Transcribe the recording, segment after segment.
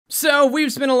So,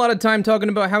 we've spent a lot of time talking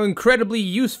about how incredibly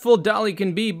useful Dall-E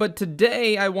can be, but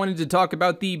today I wanted to talk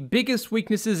about the biggest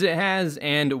weaknesses it has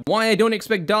and why I don't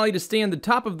expect Dall-E to stay on the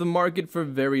top of the market for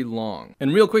very long.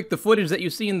 And real quick, the footage that you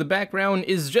see in the background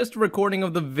is just a recording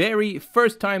of the very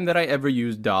first time that I ever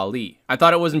used Dall-E. I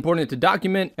thought it was important to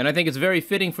document, and I think it's very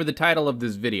fitting for the title of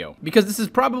this video, because this is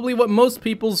probably what most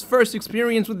people's first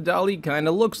experience with Dall-E kinda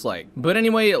looks like. But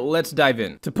anyway, let's dive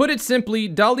in. To put it simply,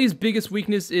 Dall-E's biggest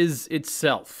weakness is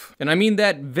itself. And I mean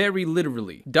that very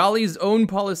literally. Dall-E's own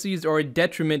policies are a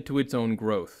detriment to its own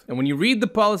growth. And when you read the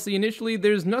policy initially,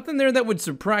 there's nothing there that would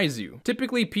surprise you.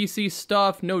 Typically PC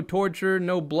stuff, no torture,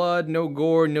 no blood, no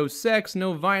gore, no sex,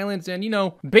 no violence, and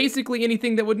basically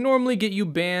anything that would normally get you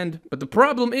banned. But the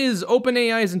problem is,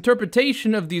 OpenAI's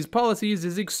interpretation of these policies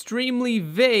is extremely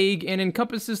vague and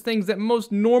encompasses things that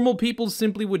most normal people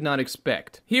simply would not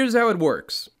expect. Here's how it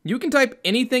works. You can type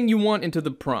anything you want into the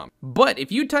prompt, but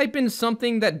if you type in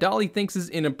something that Dall-E thinks is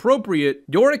inappropriate,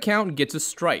 your account gets a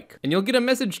strike. And you'll get a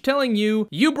message telling you,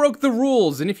 you broke the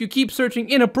rules, and if you keep searching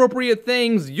inappropriate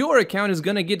things, your account is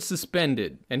gonna get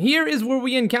suspended. And here is where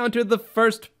we encounter the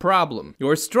first problem.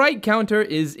 Your strike counter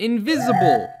is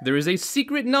invisible. There is a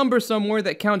secret number somewhere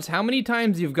that counts how many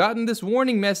times you've gotten this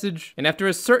warning message, and after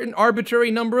a certain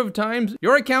arbitrary number of times,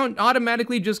 your account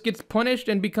automatically just gets punished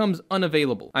and becomes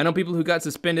unavailable. I know people who got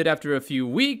suspended after a few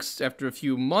weeks, after a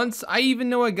few months. I even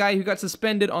know a guy who got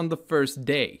suspended on the first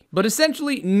day. But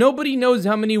essentially, nobody knows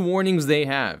how many warnings they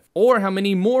have, or how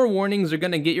many more warnings are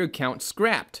gonna get your account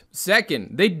scrapped.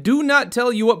 Second, they do not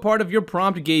tell you what part of your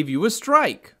prompt gave you a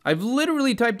strike. I've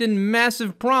literally typed in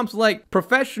massive prompts like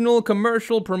professional,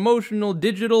 commercial, promotional,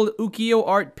 digital, ukiyo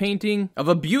art painting of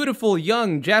a beautiful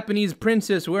young Japanese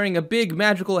princess wearing a big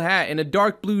magical hat and a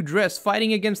dark blue dress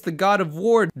fighting against the god of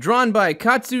war, drawn by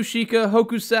Katsushika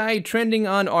Hokusai, trending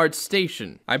on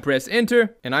ArtStation. I press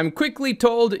enter, and I'm quickly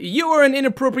told, you are an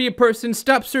inappropriate person,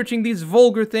 stop searching these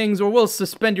vulgar things or we'll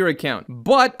suspend your account.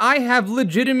 But I have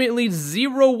legitimately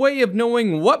zero way of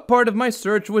knowing what part of my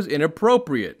search was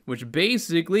inappropriate, which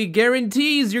basically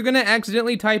guarantees you're gonna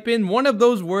accidentally type in one of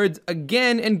those words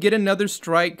again and get another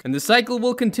strike, and the cycle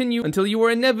will continue until you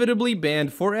are inevitably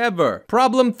banned forever.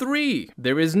 Problem 3.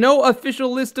 There is no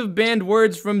official list of banned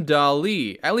words from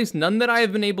Dall-E, at least none that I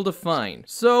have been able to find.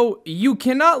 So, you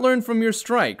cannot learn from your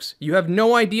strikes. You have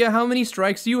no idea how many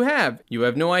strikes you have. You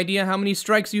have no idea how many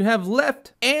strikes you have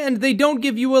left, and they don't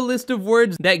give you a list of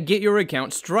words that get your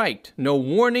account striked. No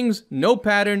warnings, no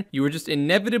pattern, you are just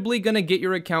inevitably gonna get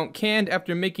your account canned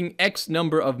after making X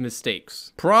number of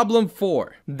mistakes. Problem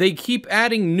 4. They keep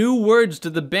adding new words to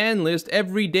the ban list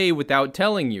every day without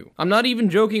telling you. I'm not even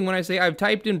joking when I say I've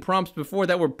typed in prompts before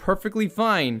that were perfectly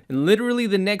fine, and literally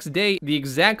the next day, the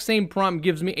exact same prompt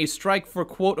gives me a strike for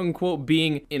quote-unquote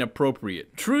being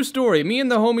inappropriate. True story, me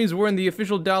and the homies were in the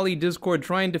official Dall-E Discord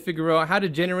trying to figure out how to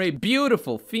generate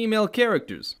beautiful female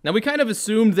characters. Now, we kind of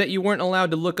assumed that you weren't allowed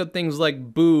to look up things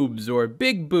like boobs, or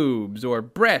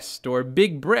breast, or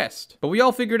big breast, but we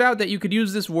all figured out that you could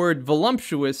use this word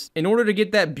voluptuous in order to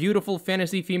get that beautiful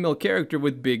fantasy female character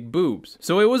with big boobs.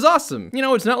 So it was awesome.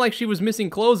 It's not like she was missing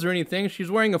clothes or anything,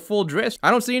 she's wearing a full dress.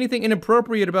 I don't see anything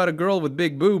inappropriate about a girl with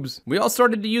big boobs. We all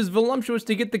started to use voluptuous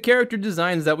to get the character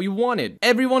designs that we wanted.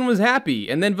 Everyone was happy,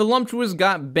 and then voluptuous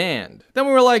got banned. Then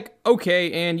we were like,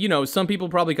 okay, and some people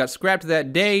probably got scrapped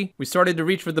that day. We started to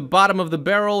reach for the bottom of the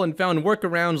barrel and found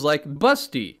workarounds like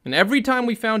busty. And every time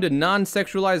we found a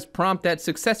non-sexualized prompt that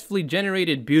successfully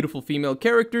generated beautiful female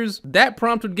characters, that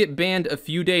prompt would get banned a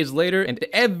few days later, and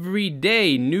every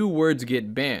day new words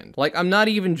get banned. Like, I'm not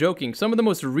even joking. Some of the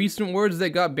most recent words that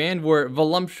got banned were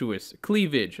voluptuous,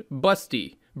 cleavage,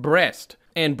 busty, breast,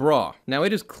 and bra. Now,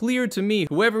 it is clear to me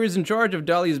whoever is in charge of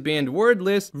Dall-E's banned word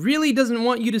list really doesn't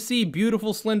want you to see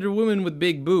beautiful slender women with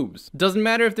big boobs. Doesn't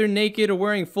matter if they're naked or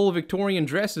wearing full Victorian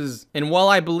dresses, and while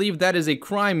I believe that is a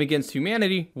crime against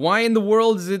humanity, why in the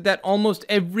world is it that almost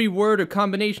every word or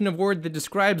combination of word that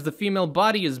describes the female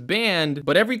body is banned,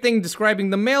 but everything describing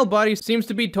the male body seems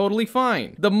to be totally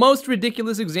fine? The most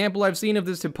ridiculous example I've seen of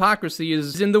this hypocrisy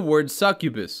is in the word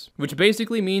succubus, which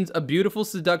basically means a beautiful,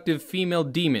 seductive female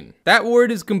demon. That word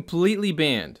is completely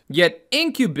banned. Yet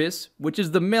incubus, which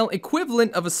is the male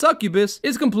equivalent of a succubus,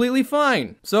 is completely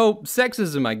fine. So,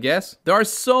 sexism, I guess. There are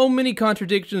so many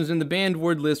contradictions in the banned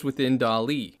word list within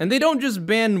Dall-E. And they don't just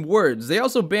ban words, they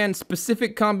also ban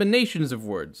specific combinations of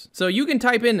words. So you can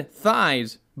type in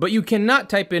thighs, But you cannot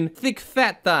type in thick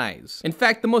fat thighs. In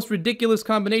fact, the most ridiculous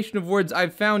combination of words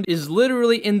I've found is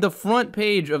literally in the front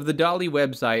page of the Dall-E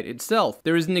website itself.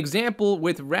 There is an example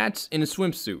with rats in a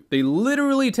swimsuit. They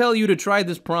literally tell you to try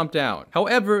this prompt out.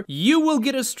 However, you will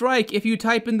get a strike if you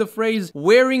type in the phrase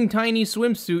wearing tiny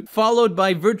swimsuit followed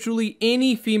by virtually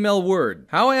any female word.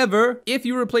 However, if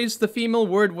you replace the female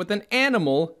word with an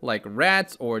animal, like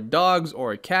rats or dogs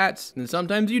or cats, then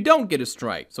sometimes you don't get a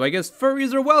strike. So I guess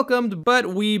furries are welcomed, but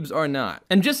weebs are not.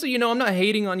 And just so you know, I'm not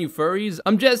hating on you furries,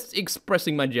 I'm just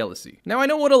expressing my jealousy. Now I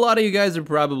know what a lot of you guys are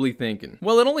probably thinking.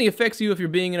 Well, it only affects you if you're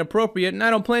being inappropriate, and I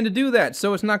don't plan to do that,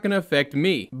 so it's not gonna affect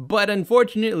me. But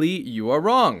unfortunately, you are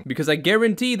wrong, because I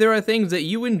guarantee there are things that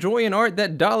you enjoy in art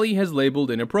that Dall-E has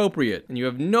labeled inappropriate, and you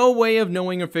have no way of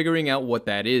knowing or figuring out what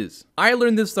that is. I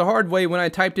learned this the hard way when I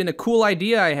typed in a cool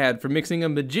idea I had for mixing a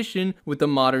magician with a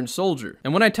modern soldier.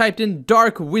 And when I typed in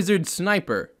dark wizard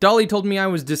sniper, Dall-E told me I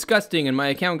was disgusting and my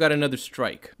account got another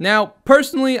strike. Now,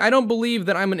 personally, I don't believe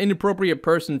that I'm an inappropriate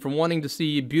person for wanting to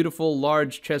see beautiful,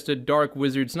 large-chested, dark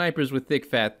wizard snipers with thick,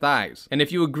 fat thighs. And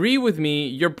if you agree with me,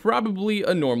 you're probably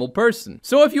a normal person.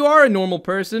 So if you are a normal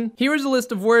person, here's a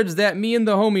list of words that me and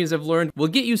the homies have learned will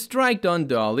get you striked on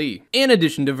Dall-E. In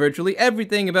addition to virtually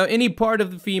everything about any part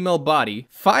of the female body: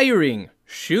 firing,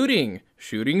 shooting,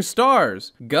 shooting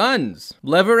stars, guns,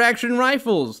 lever-action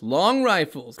rifles, long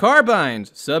rifles,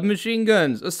 carbines, submachine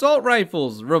guns, assault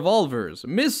rifles, revolvers,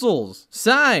 missiles,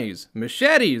 sais,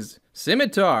 machetes,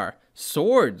 scimitar,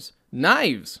 swords,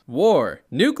 knives, war,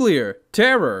 nuclear,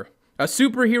 terror, a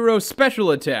superhero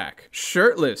special attack,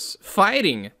 shirtless,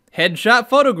 fighting, headshot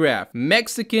photograph,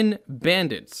 Mexican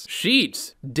bandits,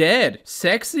 sheets, dead,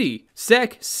 sexy,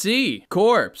 sexy,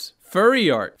 corpse,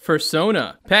 furry art,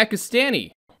 fursona,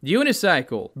 Pakistani,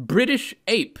 unicycle, British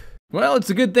ape. Well, it's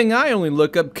a good thing I only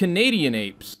look up Canadian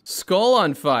apes. Skull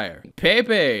on fire,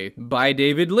 Pepe, by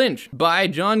David Lynch, by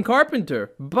John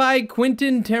Carpenter, by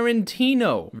Quentin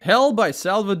Tarantino, Hell by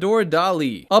Salvador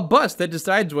Dali, a bus that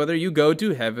decides whether you go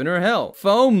to heaven or hell,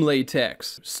 foam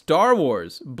latex, Star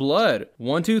Wars, blood,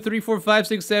 1 2 3 4 5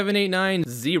 6 7 8 9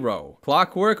 0,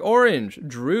 Clockwork Orange,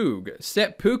 Droog,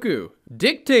 Seppuku,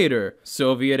 Dictator,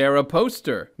 Soviet-era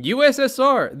poster,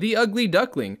 USSR, The Ugly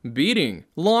Duckling, beating,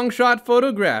 long shot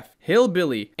photograph,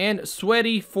 hillbilly, and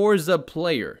sweaty Forza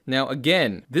player. Now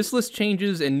again, this list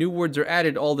changes and new words are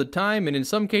added all the time, and in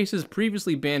some cases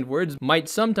previously banned words might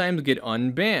sometimes get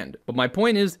unbanned. But my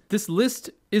point is, this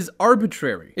list is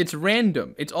arbitrary. It's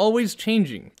random. It's always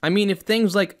changing. I mean, if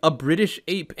things like a British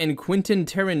ape and Quentin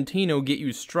Tarantino get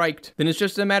you striked, then it's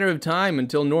just a matter of time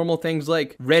until normal things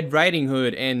like Red Riding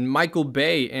Hood and Michael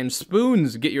Bay and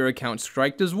Spoons get your account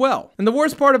striked as well. And the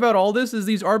worst part about all this is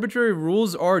these arbitrary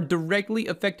rules are directly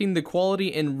affecting the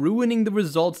quality and ruining the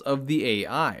results of the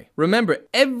AI. Remember,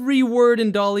 every word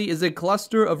in Dall-E is a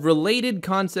cluster of related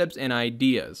concepts and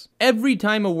ideas. Every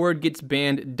time a word gets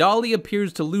banned, Dall-E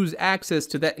appears to lose access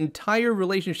to that entire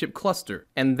relationship cluster,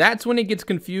 and that's when it gets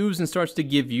confused and starts to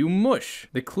give you mush.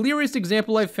 The clearest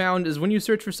example I've found is when you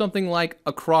search for something like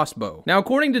a crossbow. Now,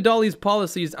 according to Dall-E's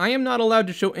policies, I am not allowed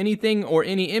to show anything or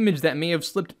any image that may have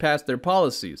slipped past their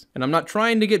policies, and I'm not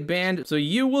trying to get banned, so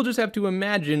you will just have to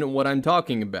imagine what I'm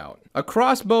talking about. A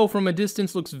crossbow from a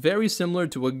distance looks very similar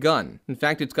to a gun. In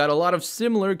fact, it's got a lot of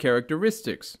similar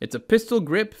characteristics. It's a pistol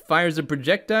grip, fires a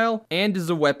projectile, and is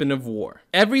a weapon of war.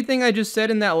 Everything I just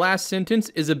said in that last sentence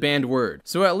is a banned word.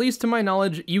 So at least to my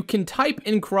knowledge, you can type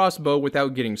in crossbow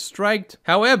without getting striked.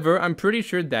 However, I'm pretty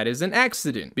sure that is an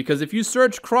accident, because if you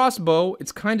search crossbow,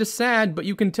 it's kinda sad, but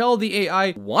you can tell the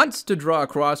AI wants to draw a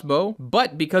crossbow,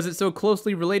 but because it's so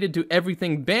closely related to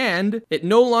everything banned, it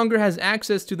no longer has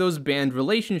access to those banned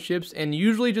relationships and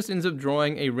usually just ends up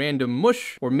drawing a random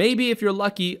mush, or maybe if you're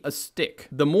lucky, a stick.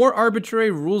 The more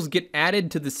arbitrary rules get added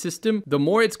to the system, the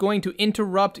more it's going to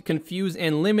interrupt, confuse,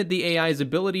 and limit the AI's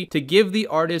ability to give the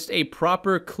artist a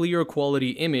proper, clear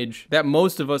quality image that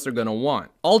most of us are gonna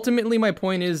want. Ultimately, my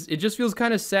point is, it just feels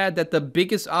kind of sad that the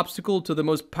biggest obstacle to the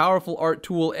most powerful art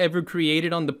tool ever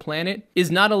created on the planet is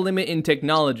not a limit in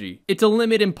technology, it's a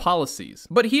limit in policies.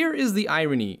 But here is the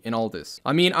irony in all this.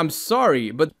 I mean, I'm sorry,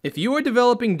 but if you are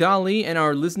developing Dall-E and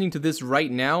are listening to this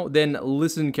right now, then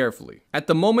listen carefully. At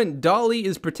the moment, Dall-E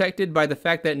is protected by the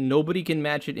fact that nobody can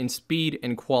match it in speed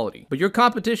and quality. But your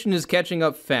competition is catching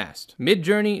up fast.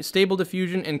 Midjourney, Stable Diffusion,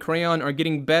 Diffusion and Crayon are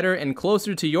getting better and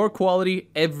closer to your quality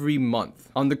every month.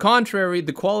 On the contrary,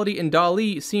 the quality in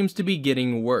Dall-E seems to be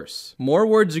getting worse. More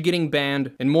words are getting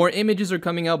banned, and more images are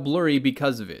coming out blurry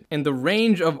because of it. And the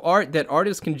range of art that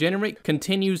artists can generate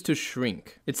continues to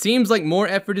shrink. It seems like more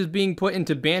effort is being put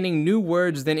into banning new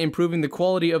words than improving the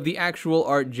quality of the actual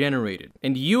art generated.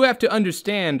 And you have to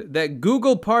understand that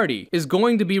Google Party is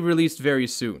going to be released very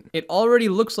soon. It already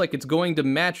looks like it's going to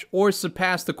match or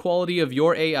surpass the quality of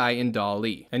your AI in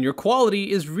Dall-E. And your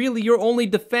quality is really your only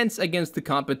defense against the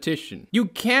competition. You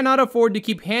cannot afford to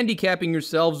keep handicapping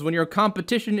yourselves when your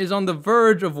competition is on the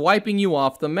verge of wiping you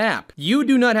off the map. You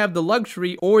do not have the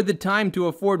luxury or the time to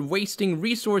afford wasting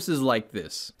resources like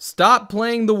this. Stop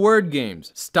playing the word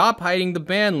games. Stop hiding the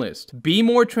ban list. Be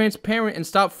more transparent and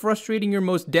stop frustrating your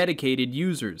most dedicated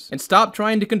users. And stop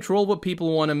trying to control what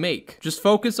people want to make. Just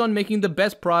focus on making the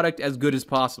best product as good as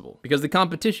possible, because the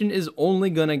competition is only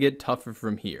gonna get tougher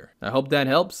from here. I hope that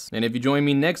helps, and if you join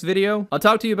me next video, I'll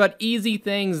talk to you about easy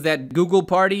things that Google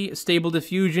Party, Stable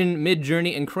Diffusion,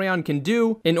 Midjourney, and Crayon can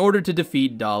do in order to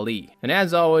defeat Dall-E. And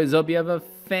as always, hope you have a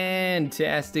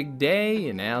fantastic day,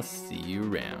 and I'll see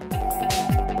you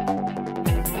around.